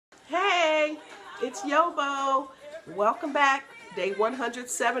It's YoBo. Welcome back. Day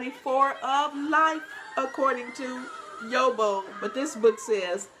 174 of life according to YoBo. But this book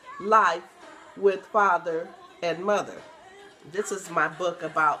says Life with Father and Mother. This is my book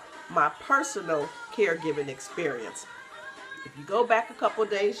about my personal caregiving experience. If you go back a couple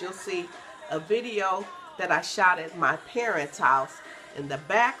days, you'll see a video that I shot at my parents' house in the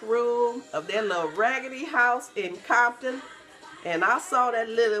back room of their little raggedy house in Compton. And I saw that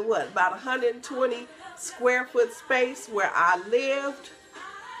little, about 120 square foot space where I lived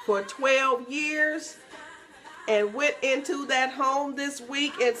for 12 years and went into that home this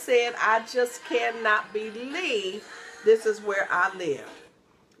week and said, I just cannot believe this is where I live.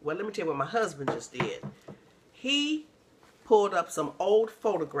 Well, let me tell you what my husband just did. He pulled up some old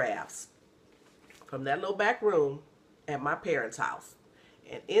photographs from that little back room at my parents' house.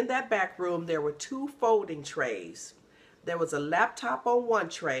 And in that back room, there were two folding trays. There was a laptop on one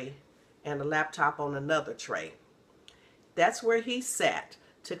tray and a laptop on another tray. That's where he sat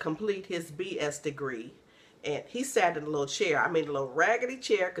to complete his BS degree. And he sat in a little chair. I mean, a little raggedy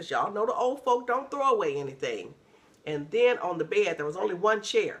chair, because y'all know the old folk don't throw away anything. And then on the bed, there was only one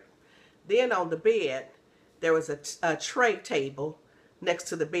chair. Then on the bed, there was a tray table next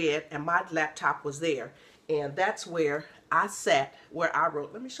to the bed, and my laptop was there. And that's where I sat, where I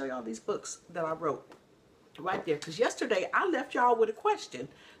wrote. Let me show y'all these books that I wrote. Right there, because yesterday I left y'all with a question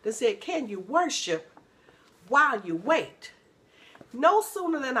that said, can you worship while you wait? No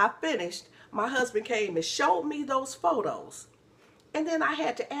sooner than I finished, my husband came and showed me those photos. And then I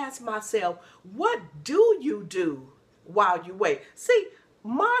had to ask myself, what do you do while you wait? See,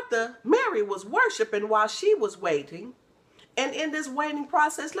 Mary was worshiping while she was waiting. And in this waiting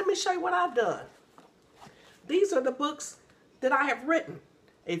process, let me show you what I've done. These are the books that I have written.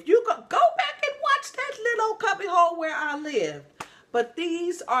 If you go back and watch that little cubby hole where I lived. But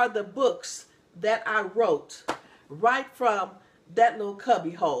these are the books that I wrote right from that little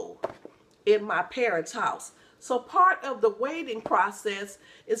cubby hole in my parents' house. So part of the waiting process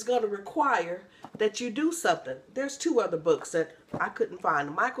is going to require that you do something. There's two other books that I couldn't find.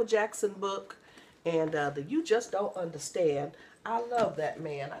 The Michael Jackson book and the You Just Don't Understand. I love that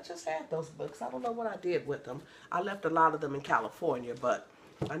man. I just had those books. I don't know what I did with them. I left a lot of them in California, but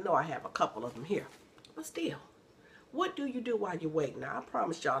I know I have a couple of them here. But still, what do you do while you wait? Now, I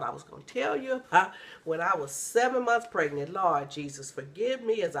promised y'all I was going to tell you about when I was 7 months pregnant. Lord Jesus, forgive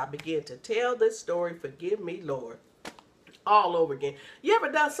me as I begin to tell this story. Forgive me, Lord. All over again. You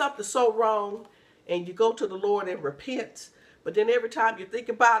ever done something so wrong and you go to the Lord and repent, but then every time you think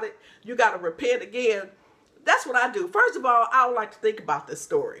about it, you got to repent again? That's what I do. First of all, I don't like to think about this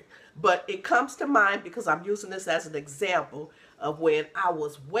story, but it comes to mind because I'm using this as an example of when I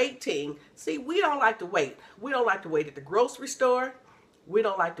was waiting. See, we don't like to wait. We don't like to wait at the grocery store. We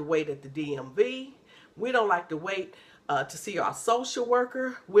don't like to wait at the DMV. We don't like to wait to see our social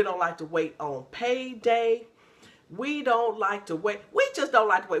worker. We don't like to wait on payday. We don't like to wait. We just don't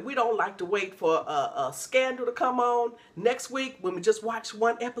like to wait. We don't like to wait for a scandal to come on next week when we just watch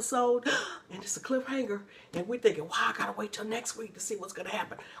one episode and it's a cliffhanger and we're thinking, wow, I gotta wait till next week to see what's gonna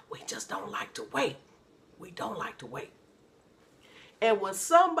happen. We just don't like to wait. We don't like to wait. And when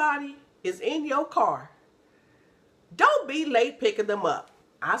somebody is in your car, don't be late picking them up.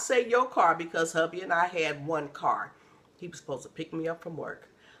 I say your car because hubby and I had one car. He was supposed to pick me up from work.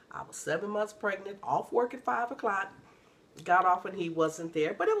 I was 7 months pregnant, off work at 5 o'clock. Got off and he wasn't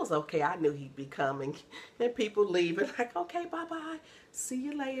there, but it was okay. I knew he'd be coming. And people leaving, like, okay, bye-bye. See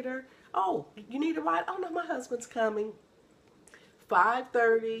you later. Oh, you need a ride? Oh, no, my husband's coming.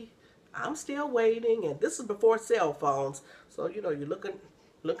 5:30. I'm still waiting, and this is before cell phones. So, you know, you're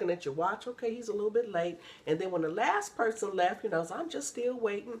looking at your watch. Okay, he's a little bit late. And then when the last person left, you know, so I'm just still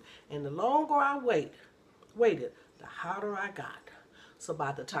waiting. And the longer I waited, the hotter I got. So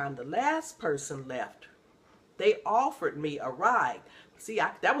by the time the last person left, they offered me a ride. See,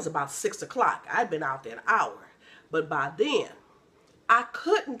 that was about 6 o'clock. I'd been out there an hour. But by then, I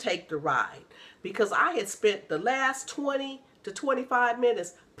couldn't take the ride because I had spent the last 20 to 25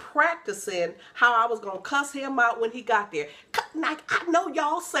 minutes practicing how I was going to cuss him out when he got there. Like, I know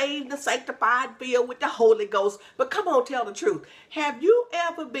y'all saved and sanctified, filled with the Holy Ghost, but come on, tell the truth. Have you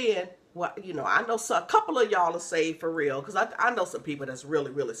ever been, well, you know, I know a couple of y'all are saved for real, because I know some people that's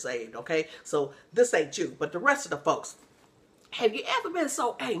really, really saved, okay? So this ain't you, but the rest of the folks, have you ever been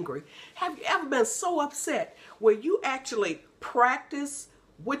so angry? Have you ever been so upset where you actually practice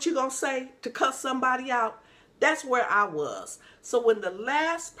what you're going to say to cuss somebody out? That's where I was. So when the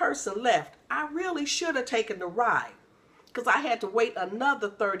last person left, I really should have taken the ride. because I had to wait another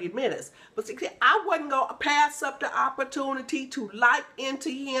 30 minutes. But see, I wasn't going to pass up the opportunity to light into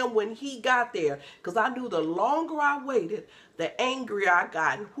him when he got there, because I knew the longer I waited, the angrier I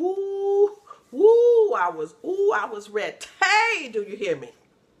got. I was ready. Hey, do you hear me?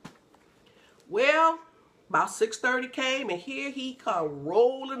 Well, about 6:30 came, and here he come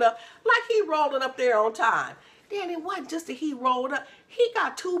rolling up, like he rolling up there on time. Then it wasn't just that he rolled up. He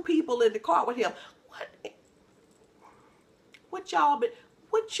got 2 people in the car with him.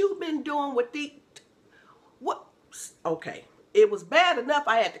 What you been doing with what? Okay, it was bad enough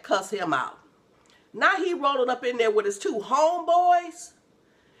I had to cuss him out. Now he rolling up in there with his 2 homeboys.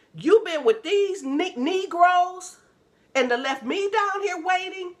 You been with these Negroes and they left me down here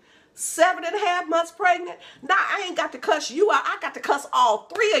waiting, 7.5 months pregnant. Now I ain't got to cuss you out. I got to cuss all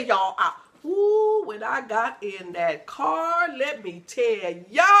 3 of y'all out. Ooh, when I got in that car, let me tell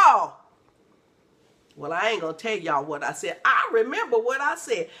y'all. Well, I ain't going to tell y'all what I said. I remember what I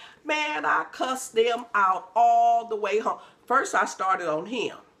said. Man, I cussed them out all the way home. First, I started on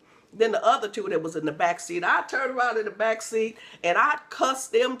him. Then the other 2 that was in the back seat, I turned around in the back seat and I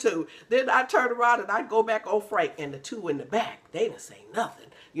cussed them too. Then I turned around and I go back on Frank, and the 2 in the back, they didn't say nothing.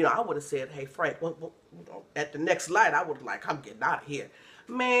 You know, I would have said, hey, Frank, at the next light, I would have like, I'm getting out of here.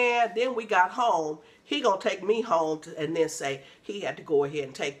 Man, then we got home. He gonna take me home and then say he had to go ahead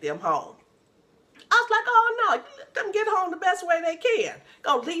and take them home. I was like, oh no, let them get home the best way they can.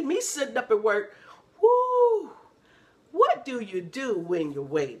 Gonna leave me sitting up at work. Woo! What do you do when you're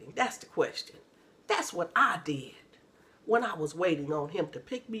waiting? That's the question. That's what I did when I was waiting on him to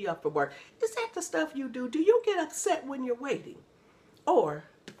pick me up from work. Is that the stuff you do? Do you get upset when you're waiting? Or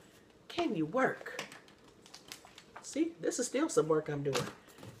can you work? See, this is still some work I'm doing.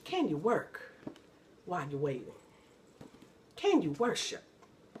 Can you work while you're waiting? Can you worship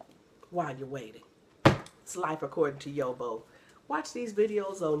while you're waiting? It's life according to YoBo. Watch these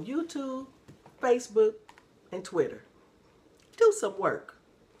videos on YouTube, Facebook, and Twitter. Do some work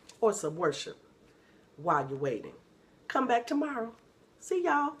or some worship while you're waiting. Come back tomorrow. See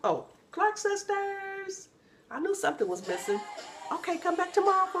y'all. Oh, Clark Sisters. I knew something was missing. Okay, come back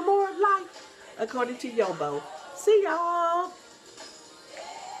tomorrow for more life according to YoBo. See y'all.